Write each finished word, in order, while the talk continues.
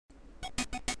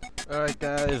Alright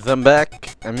guys, I'm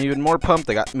back. I'm even more pumped.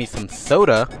 I got me some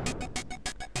soda.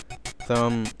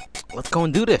 So, let's go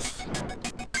and do this.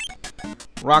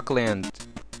 Rockland.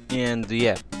 And,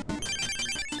 yeah.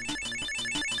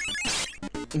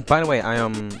 By the way,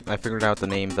 I figured out the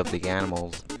names of the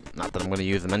animals. Not that I'm gonna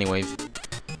use them anyways.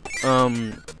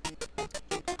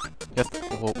 Yes,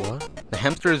 what? The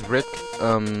hamster is Rick,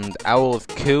 the owl is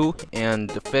Coo, and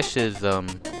the fish is,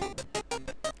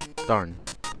 darn.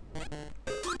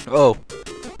 Oh,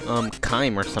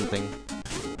 Kime or something.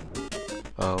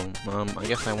 Oh, I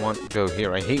guess I want to go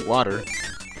here. I hate water.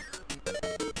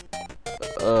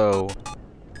 Oh.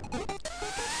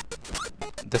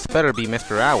 This better be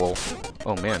Mr. Owl.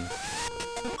 Oh, man.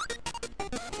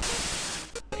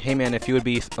 Hey, man, if you would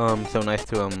be, so nice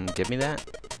to, give me that,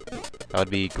 that would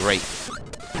be great.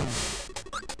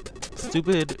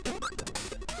 Stupid.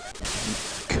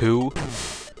 Coo.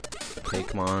 Okay,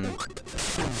 come on.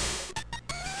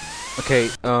 Okay,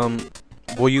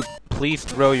 will you please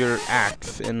throw your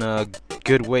axe in a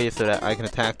good way so that I can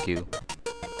attack you?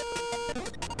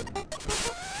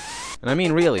 And I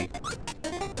mean really.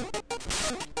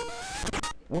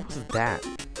 What was that?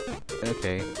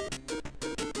 Okay.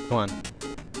 Come on.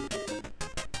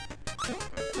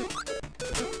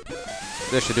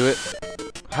 This should do it.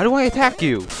 How do I attack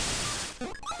you?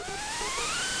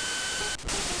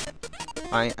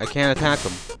 I can't attack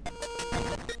him.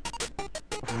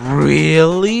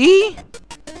 Really?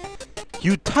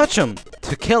 You touch him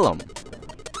to kill him.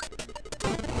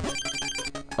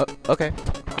 Okay.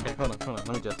 Okay, hold on. Let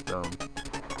me just,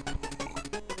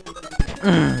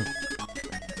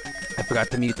 I forgot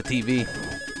to mute the TV.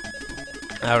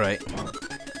 Alright.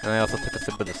 And I also took a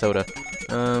sip of the soda.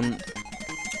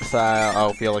 So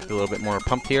I'll feel like a little bit more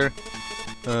pumped here.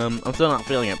 I'm still not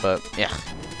feeling it, but, yeah.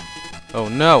 Oh,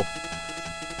 no!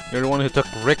 You're the one who took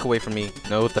Rick away from me.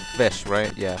 No, the fish,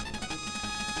 right? Yeah.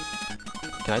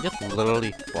 Can I just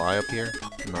literally fly up here?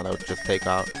 No, that would just take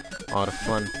out all the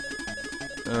fun.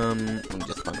 Let me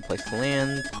just find a place to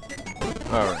land.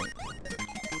 Alright.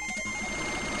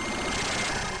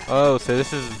 Oh, so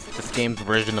this is this game's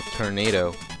version of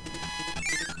Tornado.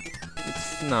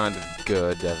 It's not as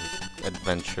good as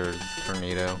Adventures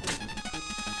Tornado.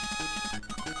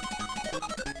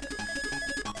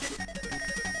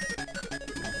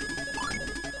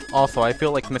 Also, I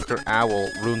feel like Mr. Owl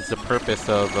ruins the purpose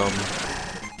of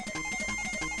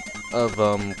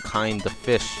kind of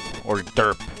fish, or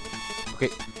derp. Okay,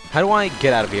 how do I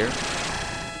get out of here?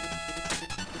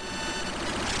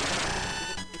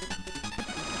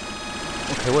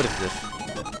 Okay, what is this?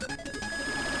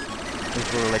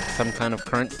 Is there like some kind of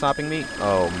current stopping me?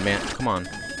 Oh man, come on.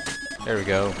 There we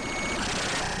go.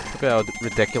 Look at how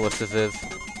ridiculous this is.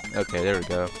 Okay, there we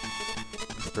go.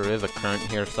 There is a current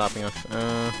here stopping us.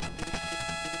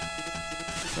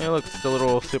 Hey, look, it's the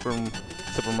little Super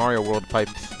Mario World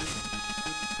pipes.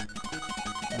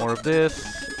 More of this.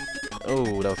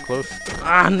 Oh, that was close.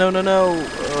 Ah, no.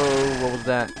 Oh, what was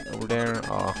that over there?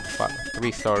 Oh,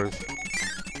 3 stars.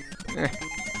 Eh.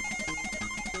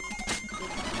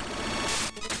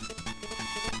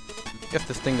 Guess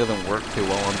this thing doesn't work too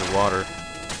well underwater,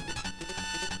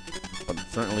 but it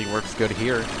certainly works good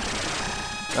here.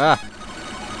 Ah.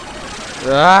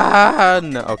 Ah,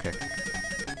 no, okay.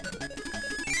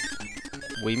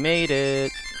 We made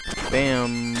it.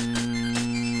 Bam.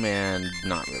 And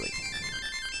not really.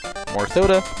 More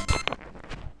soda.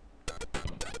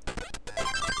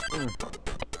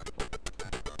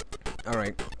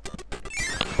 Alright.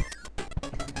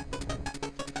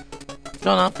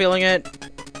 Still not feeling it.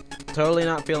 Totally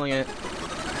not feeling it.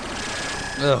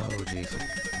 Oh, jeez.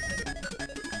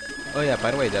 Oh yeah,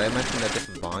 by the way, did I mention that this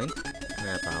is Vine?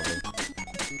 Yeah, probably.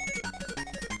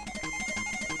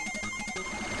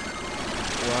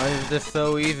 Why is this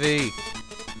so easy?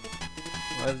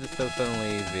 Why is this so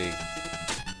suddenly easy?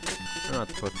 You're not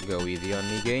supposed to go easy on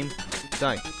me, game.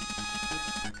 Die.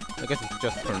 I guess it's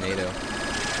just Tornado.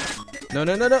 No.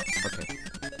 Okay.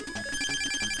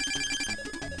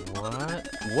 What?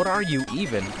 What are you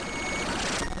even?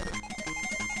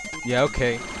 Yeah,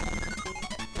 okay.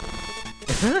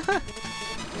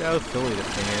 Yeah, how silly this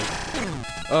thing is.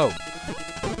 Oh.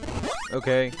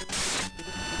 Okay.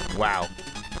 Wow.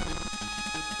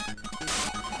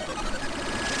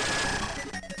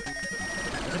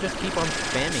 I could just keep on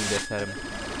spamming this at him.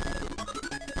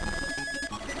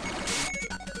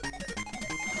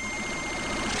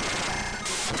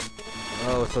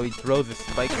 Oh, so he throws his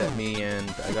spikes at me and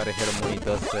I gotta hit him when he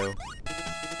does so.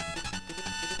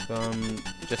 So,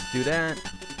 just do that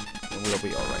and we'll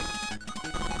be alright.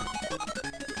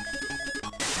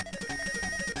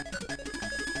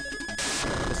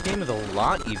 This game is a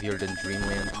lot easier than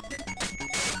Dreamland.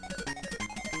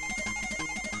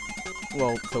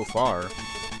 Well, so far.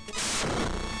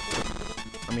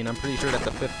 I mean, I'm pretty sure that's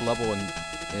the 5th level in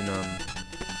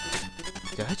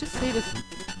did I just say this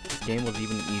game was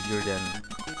even easier than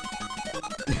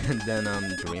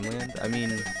Dreamland? I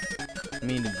mean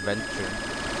Adventure.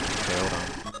 Okay, hold on.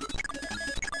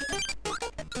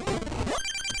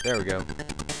 There we go.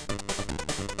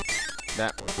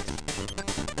 That works.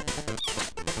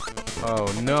 Oh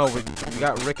no, we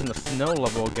got Rick in the snow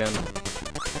level again.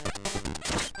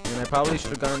 And I probably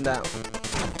should have gotten that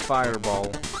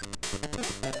fireball.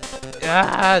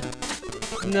 Ah!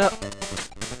 No!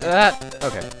 Ah!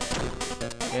 Okay.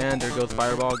 And there goes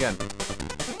fireball again.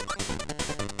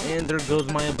 And there goes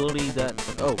my ability that...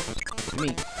 Oh,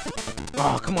 me.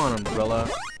 Oh, come on, umbrella.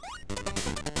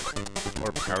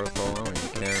 Or parasol, I don't even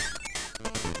care.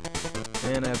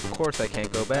 And of course I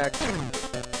can't go back.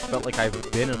 Felt like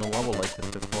I've been in a level like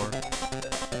this before.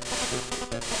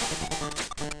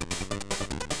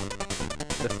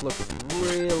 This looks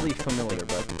really familiar,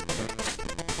 but...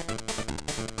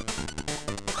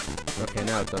 Okay,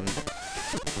 now it's done.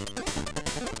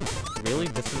 Really?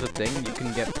 This is a thing? You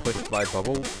can get pushed by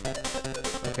bubbles?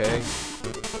 Okay.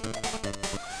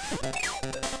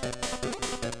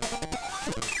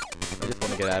 I just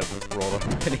want to get out of this world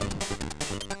already.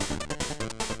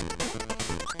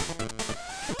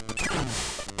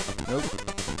 Nope.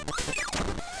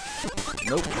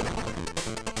 Nope.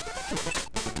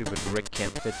 Stupid Rick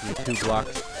can't fit through 2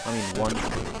 blocks. I mean 1.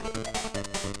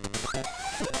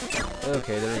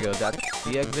 Okay, there we go. That's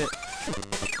the exit.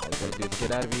 All I gotta do is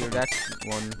get out of here. That's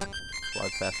one.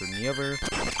 Flies faster than the other.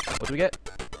 What do we get?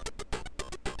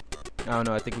 Oh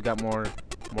no, I think we got more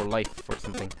life or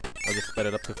something. I just sped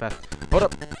it up too fast. Hold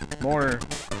up! More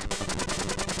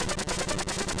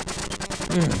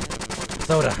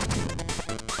soda.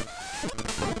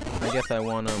 I guess I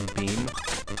want beam.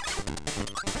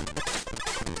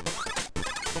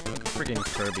 Like freaking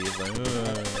Kirby is like,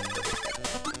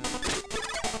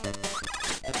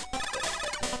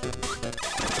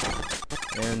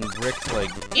 And Rick's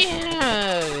like,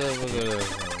 yeah.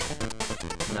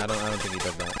 No, I don't think he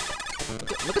does that.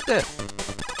 Look at this.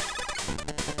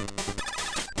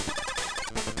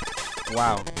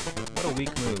 Wow, what a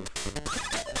weak move.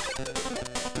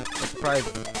 I'm surprised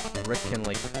Rick can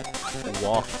like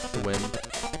walk, swim.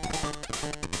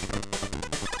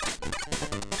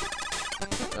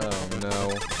 Oh no.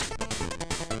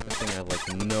 This thing has like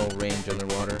no range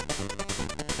underwater.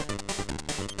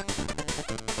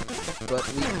 But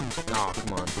we... Aw,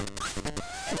 come on.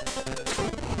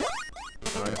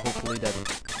 Alright, hopefully that...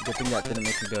 Good thing that didn't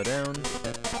make me go down.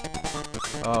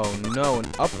 Oh no, an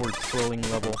upward scrolling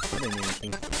level. I didn't even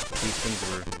think these things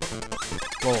were...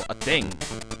 Well, a thing.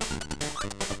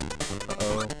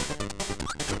 Uh-oh.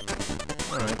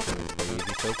 Alright, so it's pretty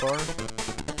easy so far.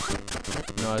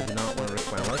 No, I do not want to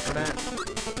risk my life for that.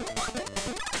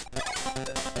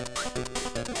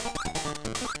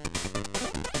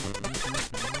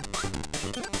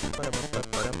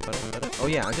 Oh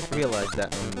yeah, I just realized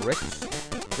that Rick's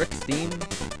theme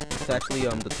is actually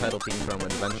the title theme from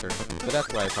Adventure. So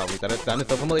that's why I probably got it. Sounded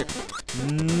so familiar.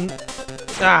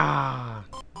 Ah!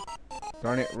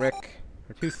 Darn it, Rick.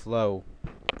 You're too slow.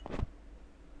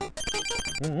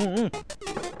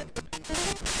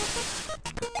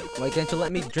 Why can't you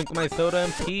let me drink my soda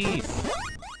in peace?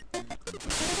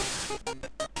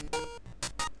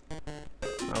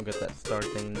 I'll get that star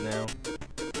thing now.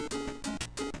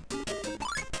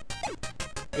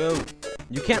 Go!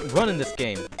 You can't run in this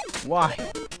game! Why?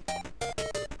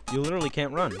 You literally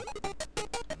can't run.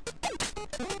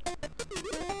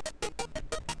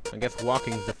 I guess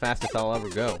walking's the fastest I'll ever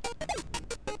go.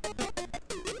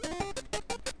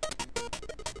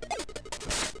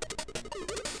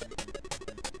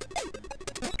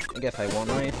 I guess I want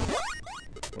ice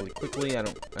really quickly. I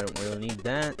don't really need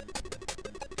that.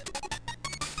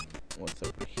 What's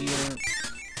over here?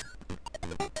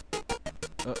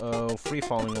 Uh-oh,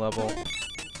 free-falling level.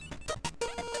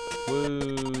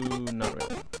 Woo, not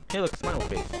really. Hey, look, smile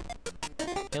face.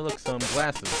 Hey, look, some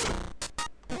glasses.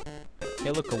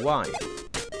 Hey, look, Kawaii.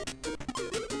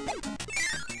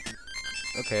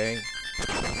 Okay.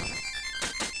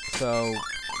 So,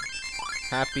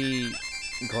 happy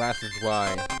glasses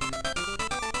Y.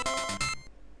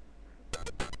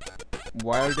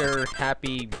 Why are there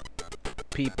happy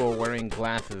people wearing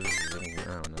glasses? I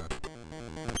don't know.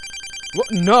 What?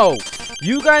 No!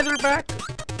 You guys are back?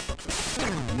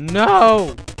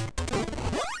 No!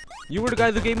 You were the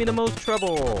guys who gave me the most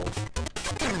trouble.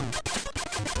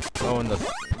 Oh, and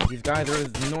these guys are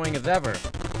as annoying as ever.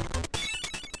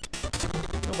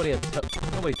 Nobody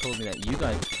told me that you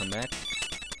guys would come back.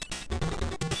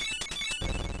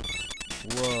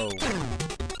 Whoa.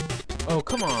 Oh,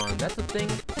 come on. That's the thing?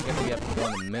 I guess we have to go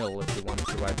in the middle if we want to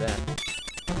survive that.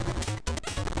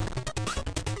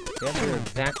 They have their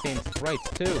exact same sprites,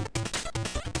 too.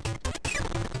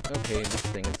 Okay, this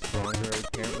thing is stronger,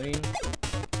 apparently.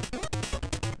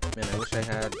 Man, I wish I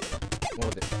had... What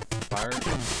was it? Fire?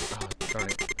 Oh, darn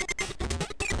it.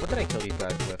 What did I kill these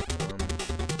guys with? Oh,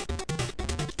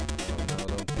 no,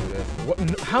 don't do this. What?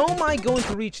 No, how am I going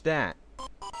to reach that?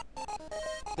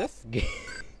 This game...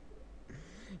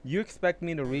 You expect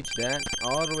me to reach that?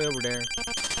 All the way over there?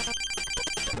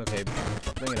 Okay,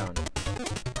 bring it on.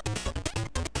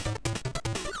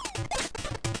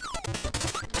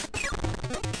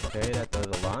 Okay, that does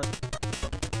a lot.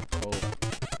 Oh,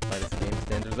 by this game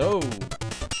standards. Oh!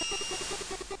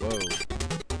 Whoa.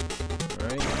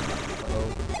 Alright. Uh-oh.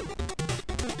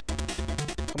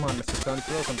 Come on, Mr. Sun,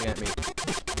 throw something at me.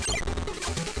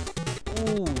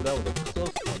 Ooh, that was a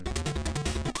close one.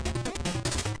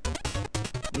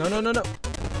 No, no, no, no!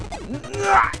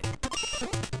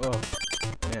 Oh,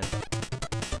 man.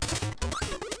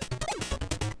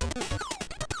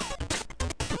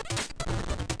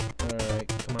 Alright,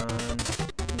 come on.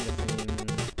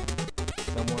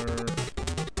 Somewhere.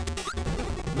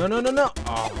 No, no, no, no!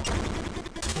 Oh.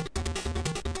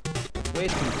 It's way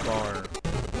too far.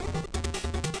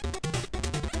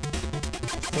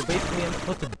 So basically I'm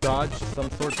supposed to dodge some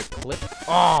sort of cliff.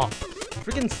 Oh!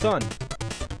 Freaking sun!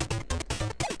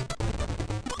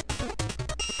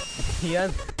 He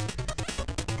had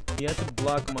to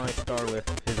block my star with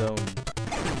his own.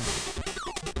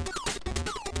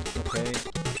 Okay.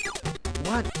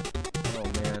 What? Oh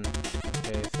man.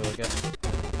 Okay, so I guess.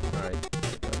 Alright,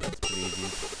 that's pretty easy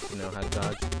to know how to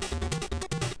dodge.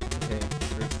 Okay,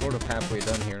 we're sort of halfway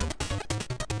done here.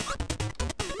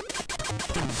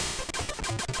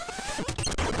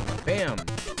 Bam!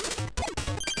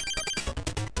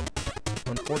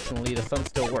 Unfortunately, the sun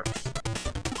still works.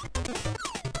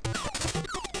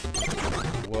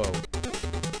 Whoa.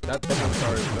 That second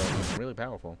star is really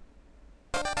powerful.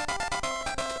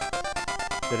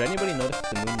 Did anybody notice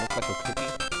the moon looks like a cookie?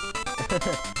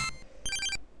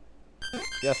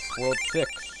 Yes, world 6.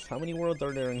 How many worlds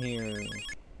are there in here?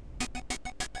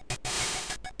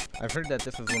 I've heard that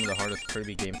this is one of the hardest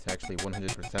Kirby games to actually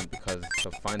 100% because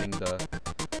of finding the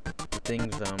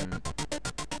things on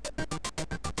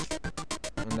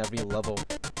every level.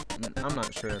 I'm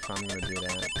not sure if I'm gonna do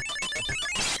that.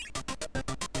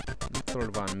 It's sort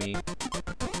of on me.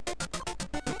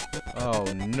 Oh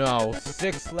no,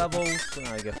 6 levels?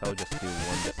 I guess I'll just do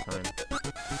 1 this time.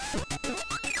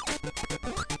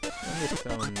 I'm just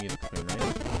telling you the screen,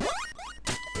 right?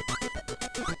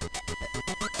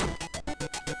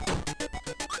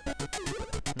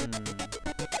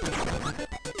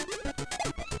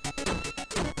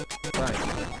 Right.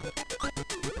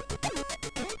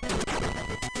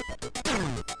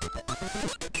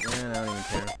 Man, I don't even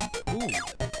care. Ooh!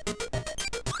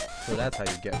 So that's how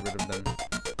you get rid of them.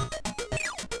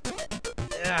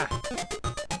 Yeah!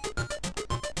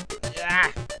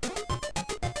 Yeah!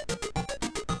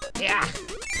 Yeah!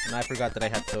 And I forgot that I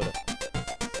had soda.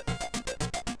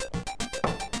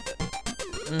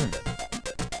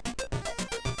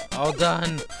 All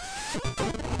done!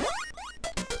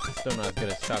 Still not as good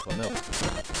as chocolate milk.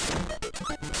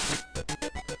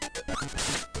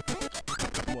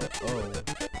 What? Oh.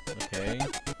 Okay.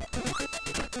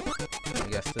 I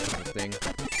guess this is the thing.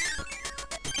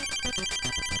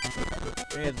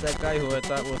 Hey, it's that guy who I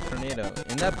thought was Tornado.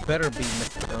 And that better be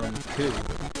Mr. 2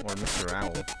 or Mr.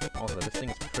 Owl. Also, this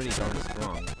thing's pretty darn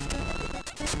strong.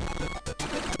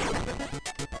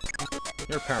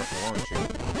 You're powerful, aren't you?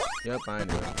 Yep, I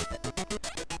know.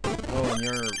 Oh, and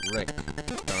you're Rick.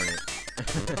 Darn it.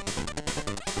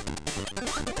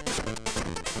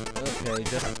 Okay,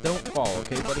 just don't fall,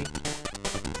 okay, buddy?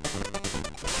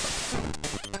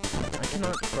 I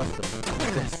cannot trust him.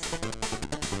 This.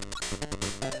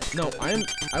 No,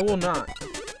 I will not.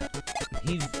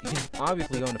 He's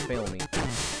obviously going to fail me.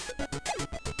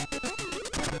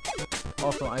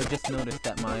 Also, I just noticed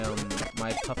that my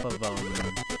my puff of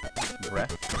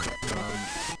breath,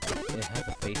 it has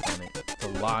a face on it. It's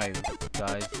alive,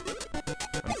 guys.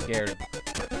 I'm scared.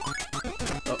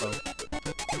 Uh-oh.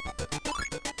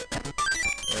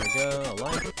 There we go, a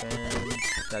life, and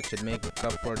that should make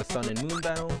up for the sun and moon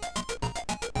battle.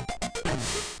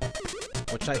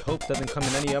 Which I hope doesn't come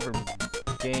in any other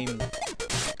game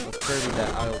of Kirby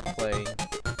that I'll play.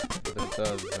 If it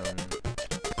does,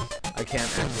 I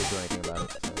can't actually do anything about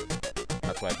it, so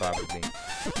that's why it bothers me.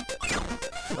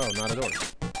 Oh, not a door.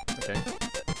 Okay.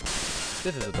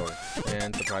 This is a door.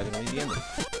 And surprisingly, the ending.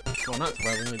 Well, not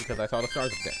surprisingly, because I saw the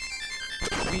stars up there.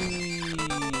 Whee!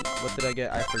 What did I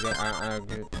get? I forget. I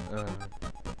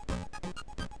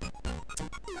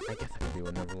guess I could do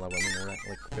another level. I mean, we're at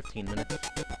like 15 minutes.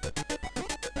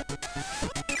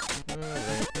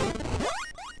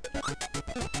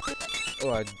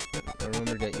 Alright. Oh, I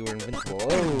remembered that you were invincible.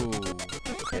 Oh!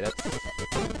 Okay, that's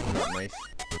not nice.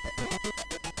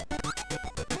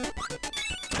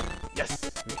 Yes!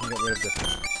 We can get rid of this.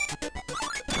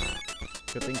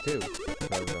 Good thing, too.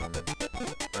 Because,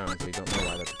 I honestly don't know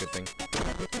why that's a good thing.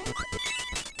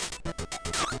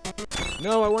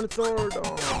 No, I want a sword!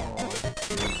 Oh!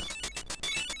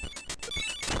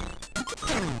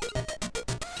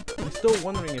 I'm still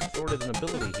wondering if sword is an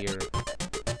ability here.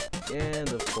 And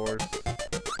of course...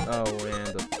 Oh,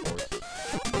 and of course...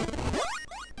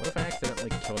 What if I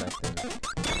accidentally kill that thing?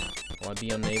 Will I be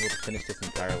unable to finish this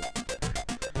entire...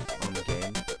 on the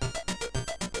game?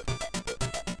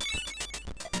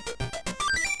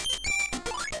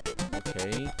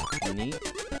 Okay, neat.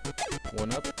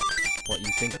 One up. What,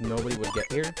 you think nobody would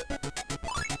get here?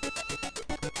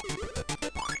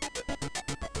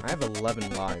 I have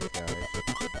 11 lives, guys.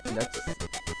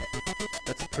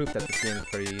 That's proof that this game is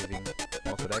pretty easy.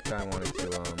 Also, that guy wanted to,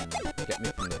 get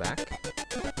me from the back.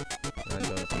 I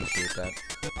don't appreciate that.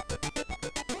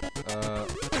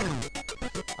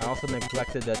 I also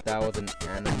neglected that was an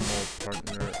animal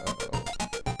partner. Uh-oh.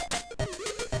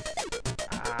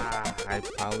 I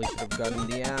probably should have gotten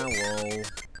the owl.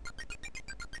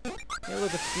 Hey,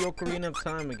 look, it's the Ocarina of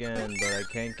Time again, but I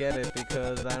can't get it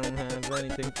because I don't have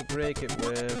anything to break it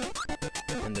with.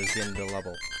 And there's the end of the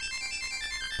level.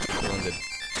 Splendid.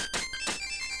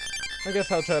 I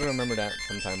guess I'll try to remember that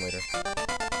sometime later.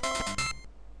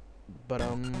 But, I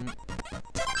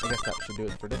guess that should do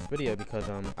it for this video because,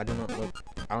 I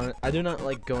do not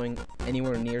like going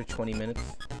anywhere near 20 minutes.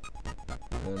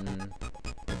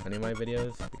 Any of my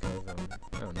videos because,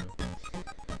 I don't know.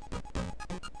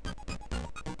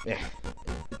 Yeah,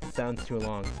 it sounds too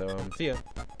long, so, see ya.